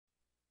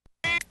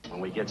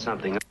we get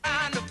something.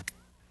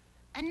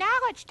 And now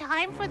it's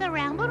time for the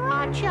Ramblin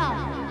Rod Show.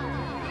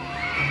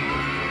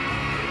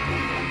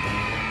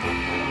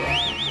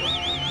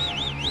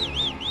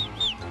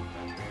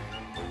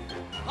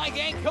 Hi,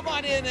 gang. Come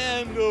on in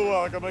and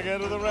welcome again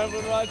to the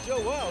Ramblin Rod Show.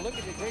 Wow, look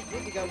at the great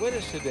group we got with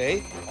us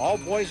today. All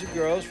boys and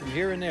girls from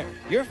here and there.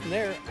 You're from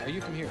there. Are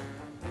you from here?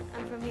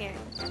 I'm from here.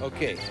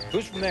 Okay.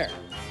 Who's from there?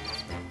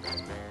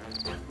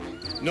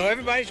 No,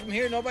 everybody's from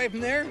here? Nobody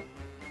from there?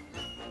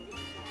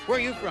 Where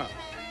are you from?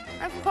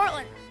 I'm from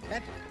Portland.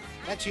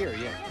 That's here,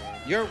 yeah.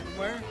 You're from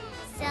where?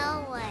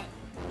 Selwood.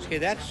 Okay,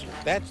 that's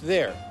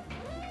there.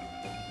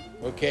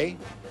 Okay.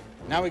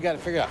 Now we got to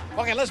figure out.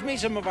 Okay, let's meet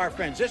some of our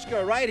friends. This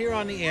girl right here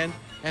on the end,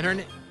 and her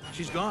name,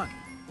 she's gone.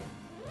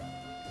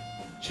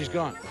 She's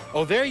gone.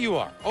 Oh, there you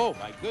are. Oh,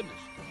 my goodness.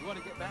 You want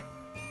to get back?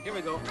 Here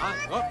we go.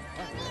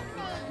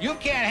 You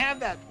can't have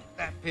that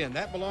pin.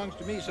 That belongs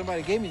to me.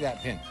 Somebody gave me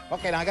that pin.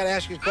 Okay, now I got to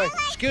ask you a question.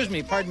 Excuse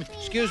me, pardon me.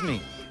 Excuse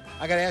me.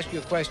 I got to ask you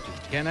a question.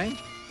 Can I?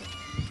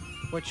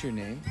 What's your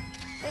name?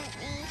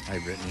 Brittany. Hi,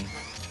 Brittany.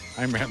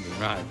 I'm Ramblin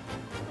Rod.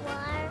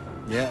 War.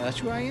 Yeah, that's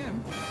who I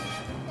am.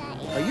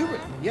 Are you?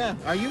 Yeah.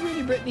 Are you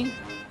really Brittany?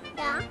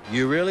 Yeah.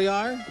 You really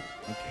are?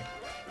 Okay.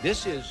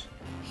 This is...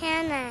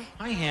 Hannah.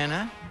 Hi,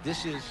 Hannah.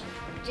 This is...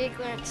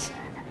 Jiglets.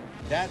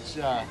 That's,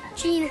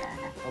 Gina.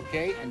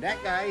 okay, and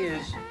that guy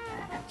is...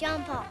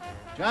 John Paul.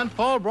 John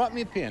Paul brought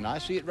me a pin. I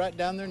see it right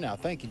down there now.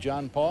 Thank you,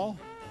 John Paul.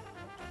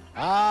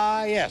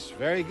 Ah, yes.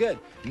 Very good.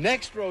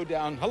 Next row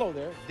down. Hello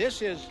there.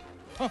 This is...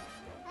 Huh,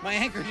 my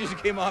anchor just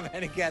came off,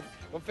 and again.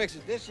 We'll fix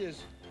it. This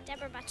is...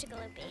 Deborah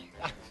Bacigalupi.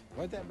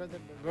 What that?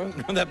 Run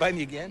that by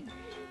me again?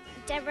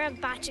 Deborah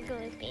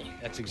Bacigalupi.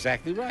 That's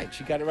exactly right.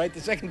 She got it right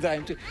the second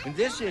time, too. And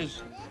this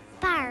is...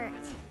 Bart.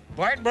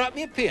 Bart brought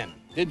me a pin,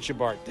 didn't you,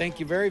 Bart? Thank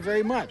you very,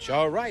 very much.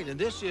 All right, and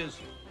this is...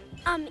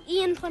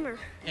 Ian Plummer.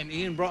 And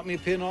Ian brought me a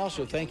pin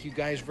also. Thank you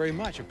guys very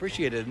much.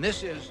 Appreciate it. And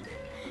this is...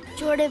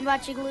 Jordan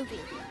Bacigalupi.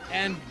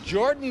 And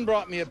Jordan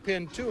brought me a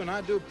pin, too, and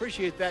I do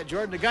appreciate that,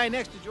 Jordan. The guy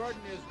next to Jordan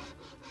is...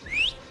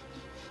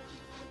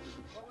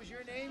 What was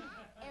your name?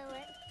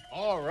 Elliot.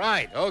 All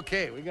right.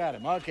 Okay, we got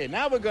him. Okay,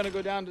 now we're going to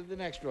go down to the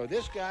next row.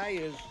 This guy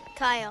is...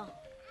 Kyle.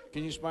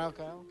 Can you smile,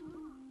 Kyle?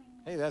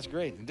 Hey, that's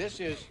great. And this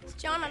is...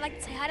 John, I'd like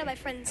to say hi to my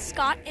friends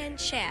Scott and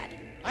Chad.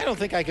 I don't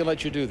think I can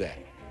let you do that.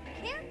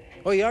 Yeah?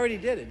 Oh, you already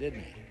did it,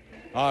 didn't you?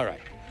 All right.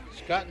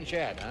 Scott and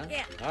Chad, huh?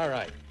 Yeah. All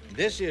right.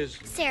 This is...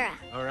 Sarah.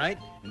 All right.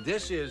 And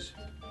this is...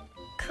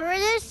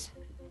 Curtis.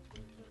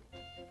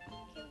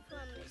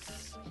 From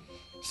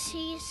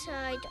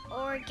Seaside,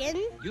 Oregon.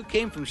 You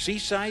came from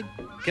Seaside?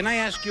 Can I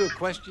ask you a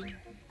question?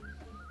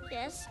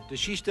 Yes. Does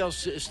she still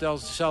sell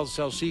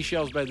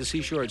seashells by the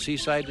seashore at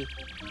Seaside?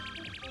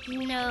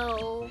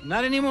 No.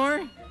 Not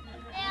anymore?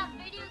 Yeah,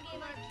 video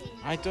game arcade.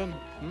 I don't...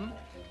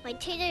 My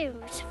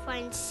teachers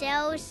find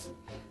sales.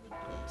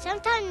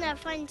 Sometimes I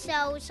find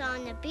sales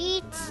on the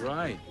beach.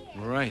 Right.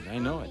 I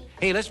know it.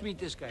 Hey, let's meet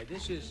this guy.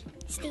 This is...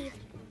 Steve.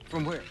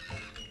 From where?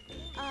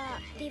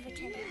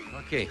 Beaverton.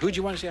 Okay. Who'd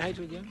you want to say hi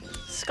to again?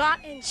 Scott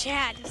and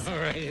Chad. All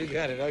right, you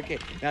got it. Okay.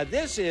 Now,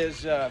 this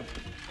is...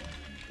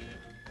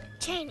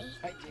 Cheney.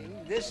 Hi,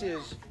 Jamie. This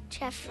is...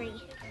 Jeffrey.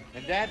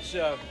 And that's...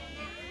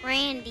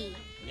 Randy.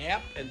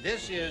 Yep. And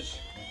this is...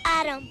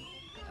 Adam.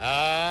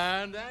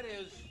 And that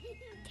is...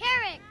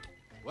 Tarek.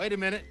 Wait a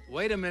minute.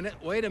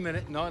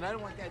 No, I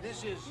don't want that.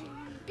 This is...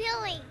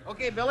 Billy.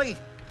 Okay, Billy.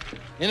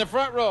 In the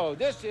front row,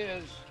 this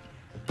is...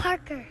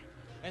 Parker.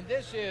 And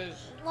this is...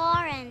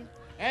 Lauren.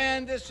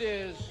 And this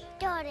is...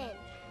 Jordan.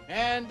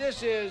 And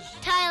this is...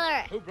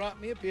 Tyler. Who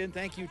brought me a pin.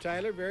 Thank you,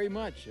 Tyler, very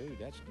much. Ooh,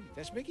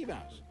 that's Mickey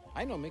Mouse.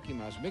 I know Mickey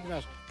Mouse. Mickey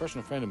Mouse,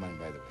 personal friend of mine,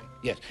 by the way.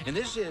 Yes. And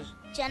this is...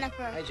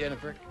 Jennifer. Hi,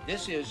 Jennifer.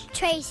 This is...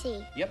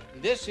 Tracy. Yep.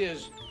 This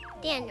is...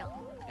 Daniel.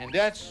 And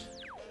that's...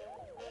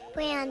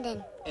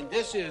 Brandon. And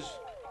this is...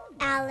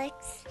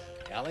 Alex.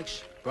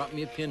 Alex brought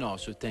me a pin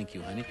also. Thank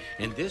you, honey.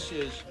 And this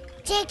is...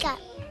 Jacob.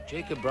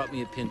 Jacob brought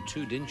me a pin,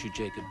 too, didn't you,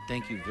 Jacob?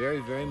 Thank you very,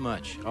 very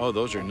much. Oh,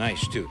 those are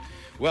nice, too.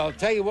 Well, I'll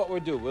tell you what we'll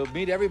do. We'll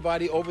meet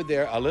everybody over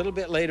there a little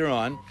bit later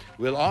on.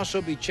 We'll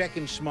also be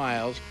checking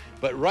smiles.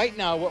 But right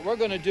now, what we're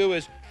going to do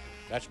is...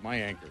 That's my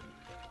anchor.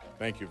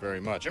 Thank you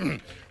very much.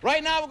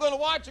 Right now, we're going to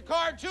watch a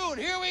cartoon.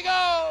 Here we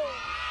go!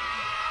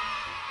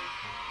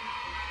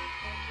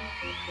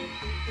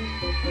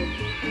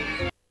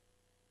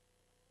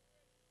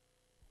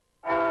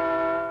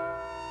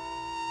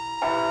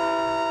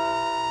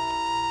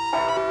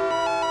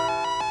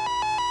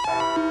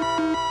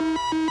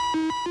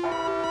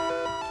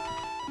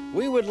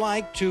 We would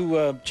like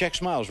to check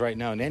smiles right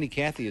now, and Auntie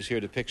Kathy is here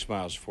to pick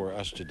smiles for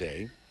us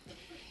today.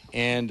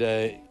 And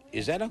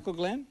is that Uncle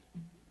Glenn?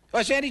 Oh,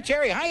 it's Auntie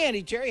Terry. Hi,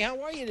 Auntie Terry.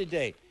 How are you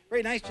today?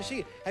 Very nice to see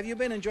you. Have you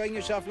been enjoying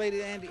yourself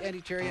lately,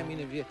 Auntie Terry? I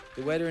mean,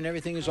 the weather and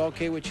everything is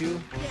okay with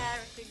you? Yeah,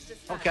 everything's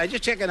just fine. Okay,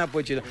 just checking up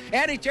with you.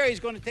 Auntie Terry's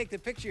going to take the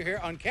picture here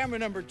on camera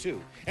number 2.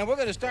 And we're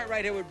going to start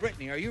right here with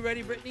Brittany. Are you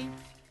ready, Brittany?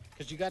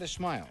 Because you got to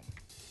smile.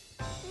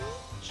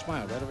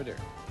 Smile right over there.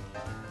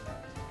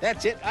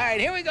 That's it. All right,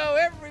 here we go.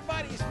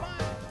 Everybody smile.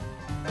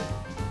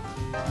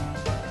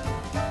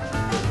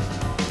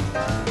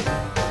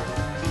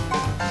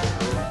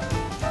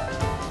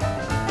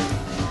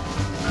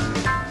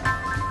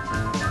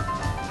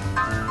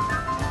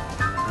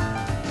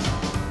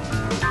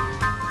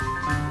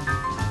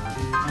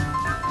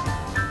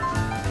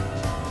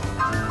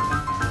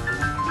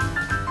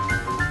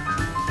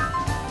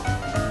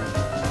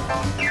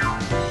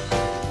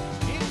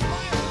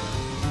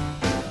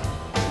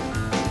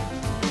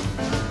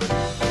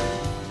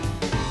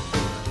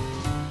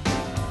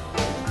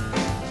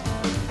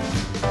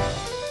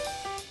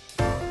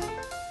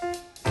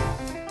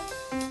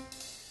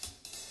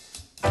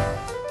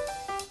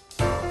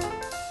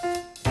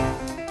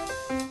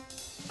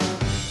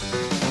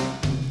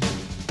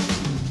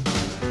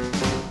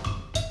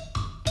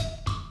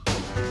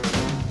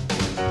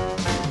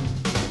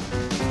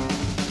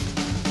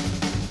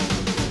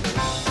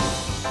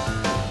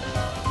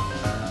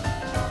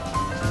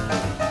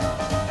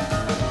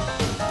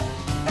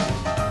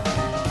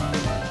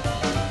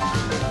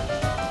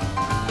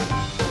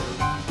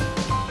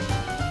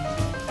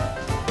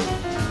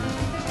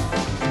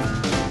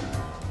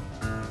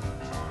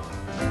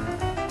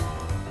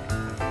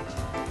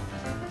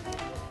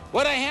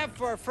 What I have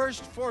for our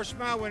first 4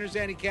 smile winners,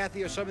 Annie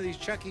Kathy, are some of these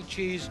Chuck E.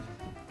 Cheese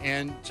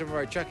and some of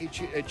our Chuck E.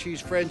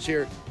 Cheese friends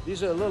here.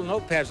 These are little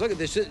notepads. Look at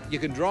this. You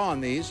can draw on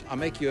these. I'll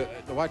make you,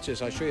 watch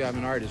this. I'll show you I'm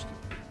an artist.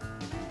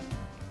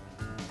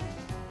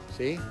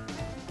 See?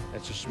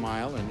 That's a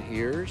smile and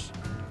ears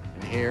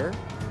and hair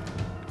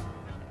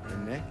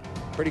and neck.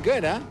 Pretty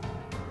good, huh?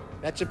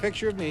 That's a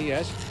picture of me,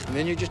 yes. And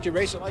then you just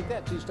erase it like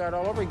that so you start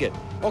all over again.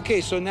 Okay,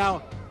 so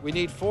now we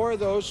need 4 of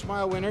those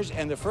smile winners,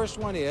 and the first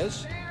one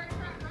is,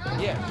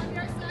 yes.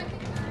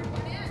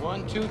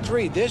 1, 2,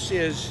 3. This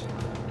is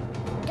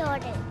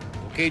Jordan.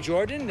 Okay,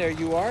 Jordan, there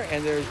you are,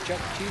 and there's Chuck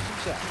E. Cheese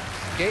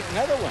himself. Okay,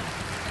 another one.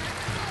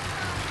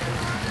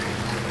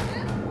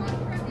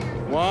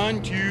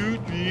 1, 2,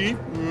 3,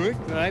 4,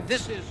 5.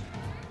 This is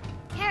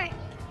Carrot.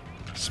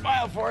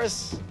 smile for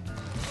us.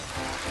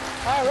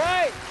 All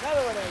right,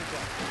 another one, Angel.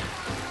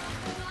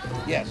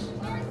 Yes.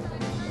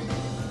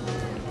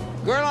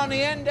 Girl on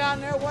the end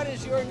down there, what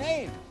is your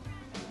name?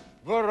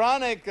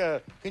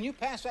 Veronica. Can you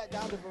pass that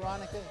down to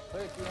Veronica?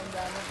 Clear at the end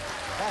down there.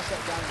 Pass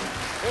that down there.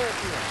 Clear at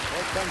the end.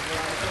 There comes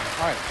Veronica.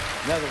 All right,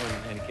 another one,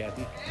 Annie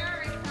Kathy.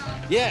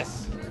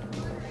 Yes.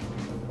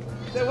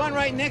 The one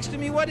right next to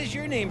me, what is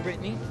your name,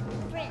 Brittany?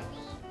 Brittany.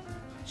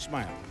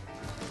 Smile.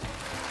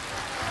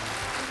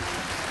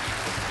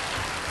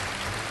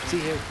 See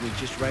here, we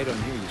just right on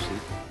here, you see.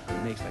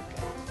 It makes like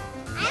that.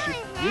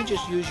 You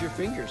just use your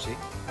fingers, see?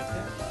 Like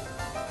that.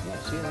 Yeah,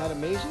 see, isn't that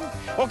amazing?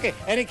 Okay,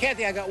 and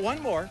Kathy, I got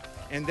one more,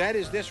 and that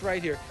is this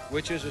right here,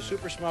 which is a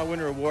Super Smile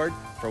Winner Award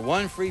for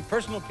 1 free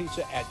personal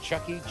pizza at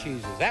Chuck E.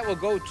 Cheese's. That will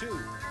go to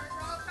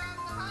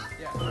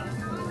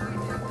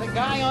the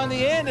guy on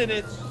the end, and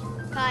it's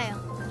Kyle.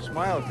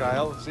 Smile,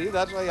 Kyle. See,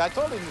 that's why I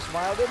told him to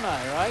smile, didn't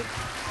I, right?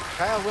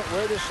 Kyle went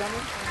where this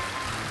summer?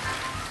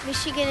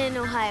 Michigan and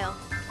Ohio.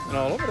 And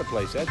all over the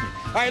place, hasn't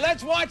he? All right,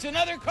 let's watch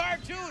another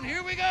cartoon.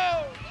 Here we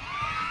go.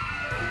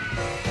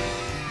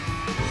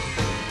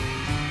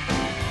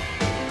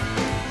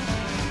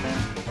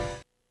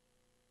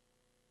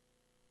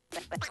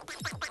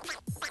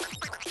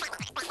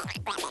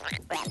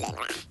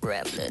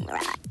 Ramblin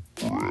Rod.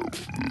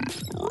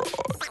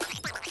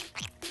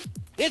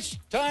 It's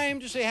time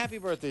to say happy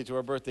birthday to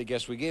our birthday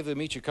guests. We gave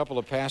them each a couple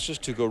of passes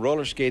to go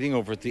roller skating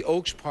over at the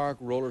Oaks Park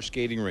roller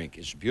skating rink.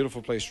 It's a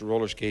beautiful place to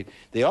roller skate.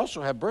 They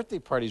also have birthday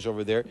parties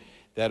over there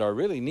that are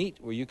really neat,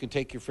 where you can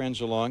take your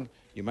friends along.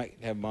 You might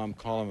have Mom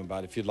call them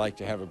about if you'd like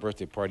to have a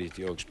birthday party at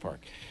the Oaks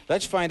Park.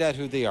 Let's find out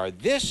who they are.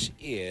 This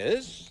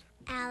is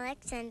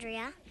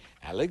Alexandria.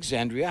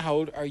 Alexandria. How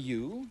old are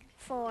you?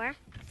 4.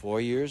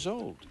 4 years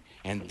old.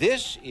 And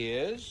this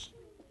is...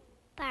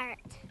 Bart.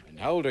 And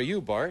how old are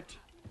you, Bart?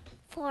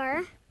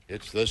 4.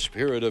 It's the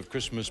spirit of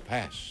Christmas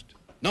past.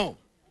 No,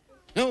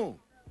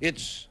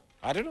 it's,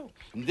 I don't know.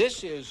 And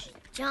this is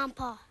John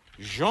Paul.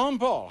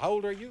 Jean-Paul. How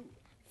old are you?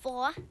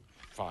 4.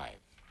 5.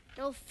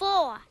 No,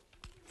 4.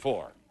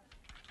 4.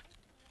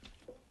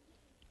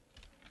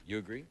 You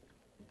agree?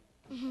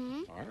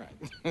 Mm-hmm. All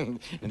right.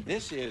 And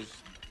this is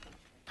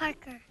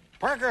Parker.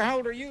 Parker. How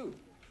old are you?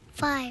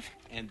 5.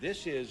 And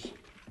this is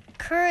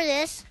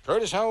Curtis.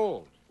 Curtis. How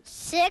old?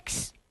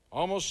 6.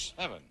 Almost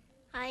 7.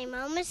 I'm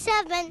almost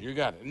 7. You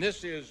got it. And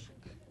this is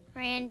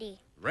Randy.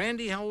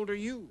 Randy. How old are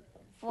you?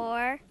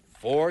 4.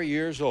 4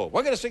 years old.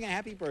 We're going to sing a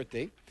happy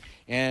birthday.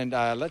 And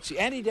let's see.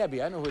 Auntie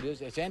Debbie. I know who it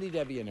is. It's Auntie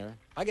Debbie in there.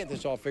 I get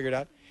this all figured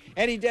out.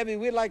 Auntie Debbie,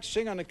 we'd like to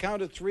sing on the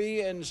count of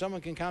 3, and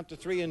someone can count to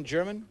 3 in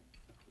German.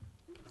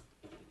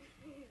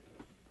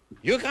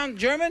 You count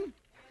German?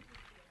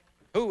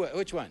 Who?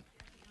 Which one?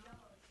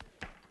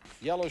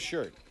 Yellow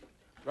shirt.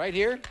 Right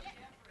here?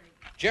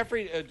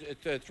 Jeffrey,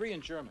 3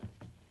 in German.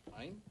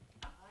 Fine.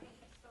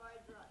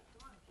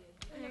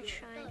 I'm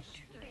trying.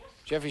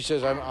 Jeffrey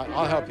says,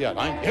 I'll help you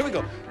out. Here we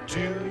go. To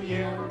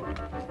you.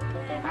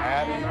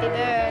 Happy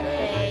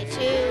Birthday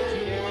to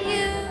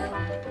you.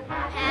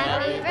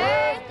 Happy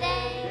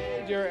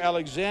birthday. Dear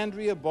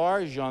Alexandria,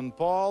 Bar,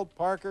 Jean-Paul,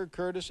 Parker,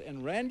 Curtis,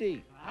 and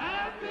Randy.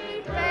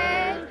 Happy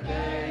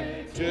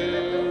birthday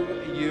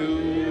To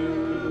you.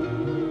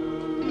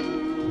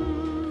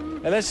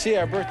 And let's see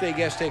our birthday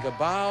guests take a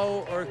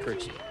bow or a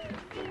curtsy.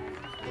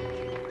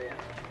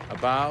 A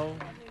bow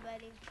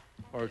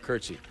or a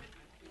curtsy.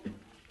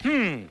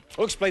 We'll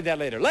explain that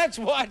later. Let's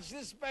watch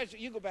this special.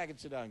 You go back and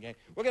sit down, gang.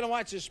 We're going to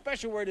watch this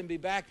special word and be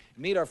back.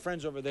 Meet our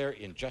friends over there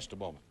in just a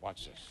moment.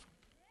 Watch this.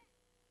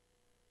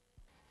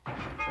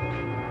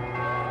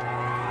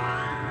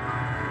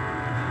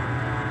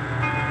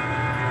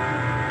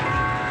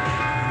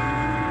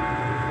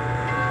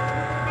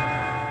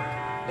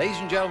 Ladies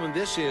and gentlemen,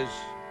 this is...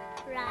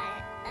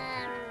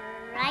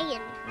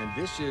 Ryan. And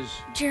this is...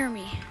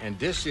 Jeremy. And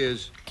this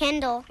is...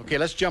 Kendall. Okay,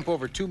 let's jump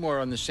over 2 more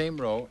on the same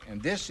row.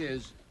 And this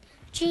is...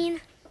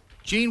 Jean.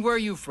 Gene, where are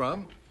you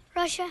from?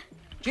 Russia.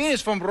 Gene is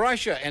from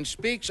Russia and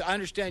speaks, I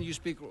understand you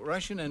speak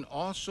Russian and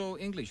also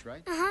English,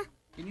 right? Uh-huh.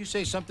 Can you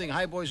say something?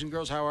 Hi, boys and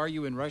girls, how are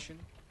you in Russian?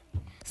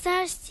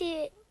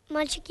 Здравствуйте,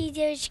 мальчики и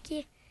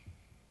девочки.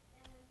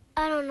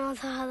 I don't know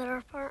the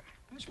other part.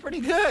 That's pretty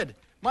good.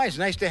 My, it's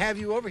nice to have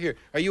you over here.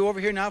 Are you over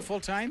here now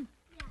full time?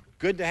 Yeah.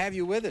 Good to have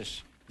you with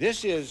us.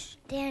 This is,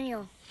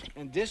 Daniel.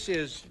 and this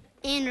is,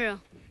 Andrew.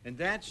 and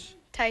that's,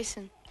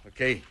 Tyson.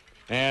 okay.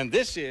 And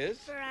this is,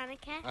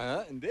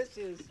 Veronica. and this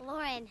is,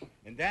 Lauren.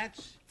 and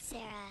that's,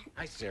 Sarah.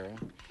 hi, Sarah.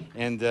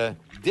 And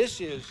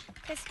this is,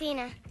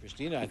 Christina.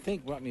 Christina, I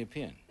think, brought me a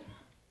pen.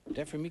 Is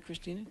that for me,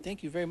 Christina?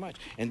 Thank you very much.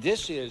 And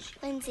this is,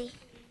 Lindsay.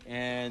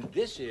 and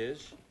this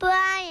is,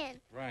 Brian.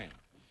 Ryan.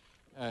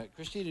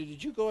 Christina,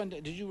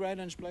 did you ride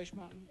on Splash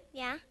Mountain?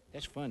 Yeah.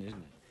 That's fun, isn't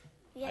it?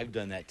 Yeah. I've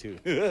done that too.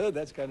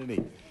 That's kind of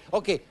neat.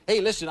 Okay, hey,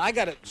 listen, I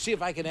got to see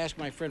if I can ask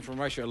my friend from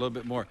Russia a little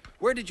bit more.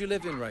 Where did you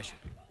live in Russia?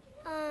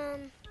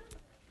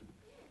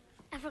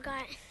 I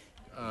forgot.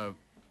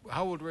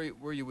 How old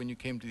were you when you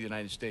came to the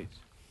United States?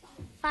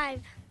 5.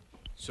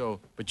 So,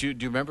 but do you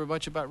remember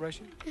much about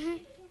Russia?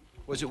 Mm-hmm.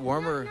 Was it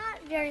warmer?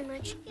 Not very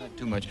much. Not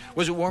too much.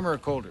 Was it warmer or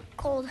colder?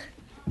 Cold.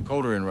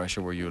 Colder in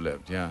Russia where you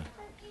lived, yeah.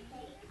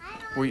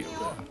 Were you,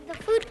 The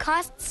food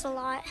costs a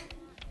lot.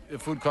 the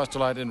food cost a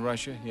lot in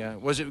Russia, yeah.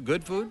 Was it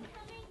good food?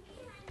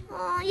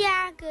 Oh,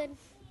 yeah, good.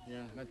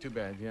 Yeah, not too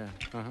bad, yeah.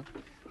 Uh-huh.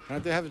 I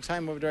have the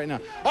time over there right now.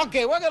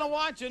 Okay, we're going to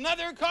watch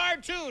another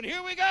cartoon.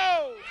 Here we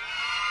go.